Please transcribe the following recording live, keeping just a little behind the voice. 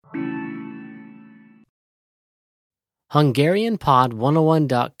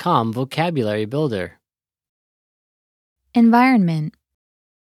HungarianPod101.com Vocabulary Builder. Environment.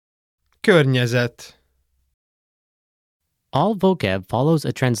 Környezet. All vocab follows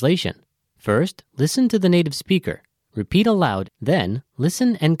a translation. First, listen to the native speaker. Repeat aloud, then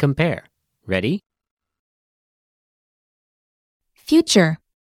listen and compare. Ready? Future.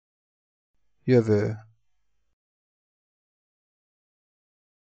 Jövő.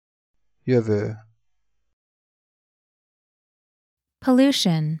 Jövő.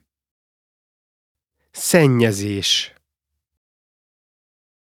 Pollution. Szennyezés.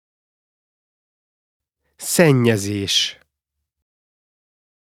 Szennyezés.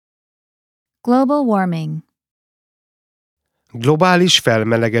 Global warming. Globális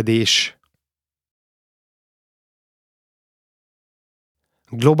felmelegedés.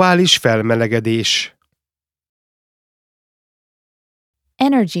 Globális felmelegedés.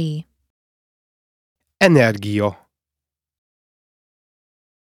 Energy. Energia.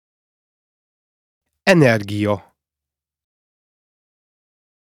 Energia.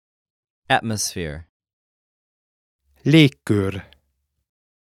 Atmosphere. Légkör.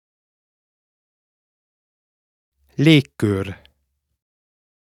 Légkör.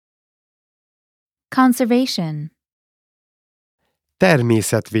 Conservation.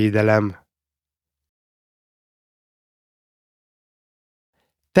 Természetvédelem.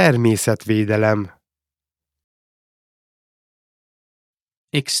 Természetvédelem.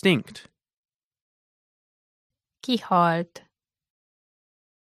 Extinct. Kihalt.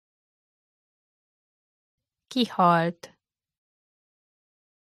 Kihalt.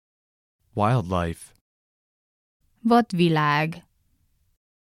 Wildlife. Vadvilág.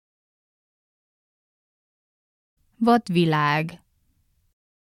 Vadvilág.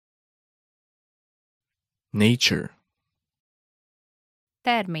 Nature.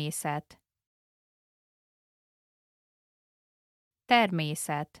 Természet.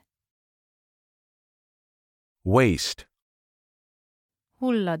 Természet. Waste.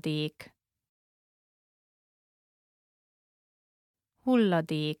 Hulladék.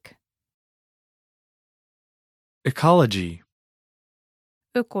 Hulladék. Ecology.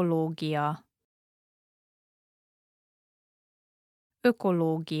 Ökológia.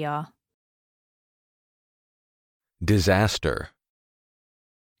 Ökológia. Disaster.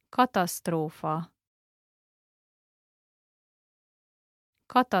 Katasztrófa.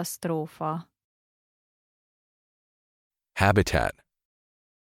 Katasztrófa. Habitat.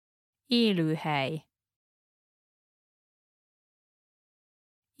 Élőhely.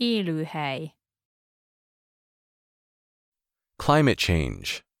 Élőhely. Climate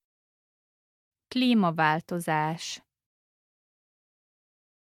change. Klímaváltozás.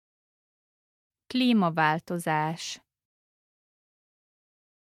 Klímaváltozás.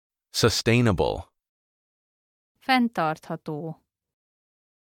 Sustainable. Fenntartható.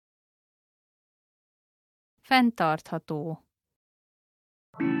 Fenntartható.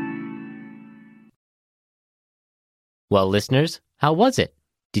 Well, listeners, how was it?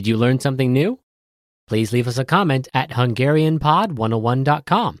 Did you learn something new? Please leave us a comment at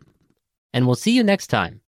HungarianPod101.com. And we'll see you next time.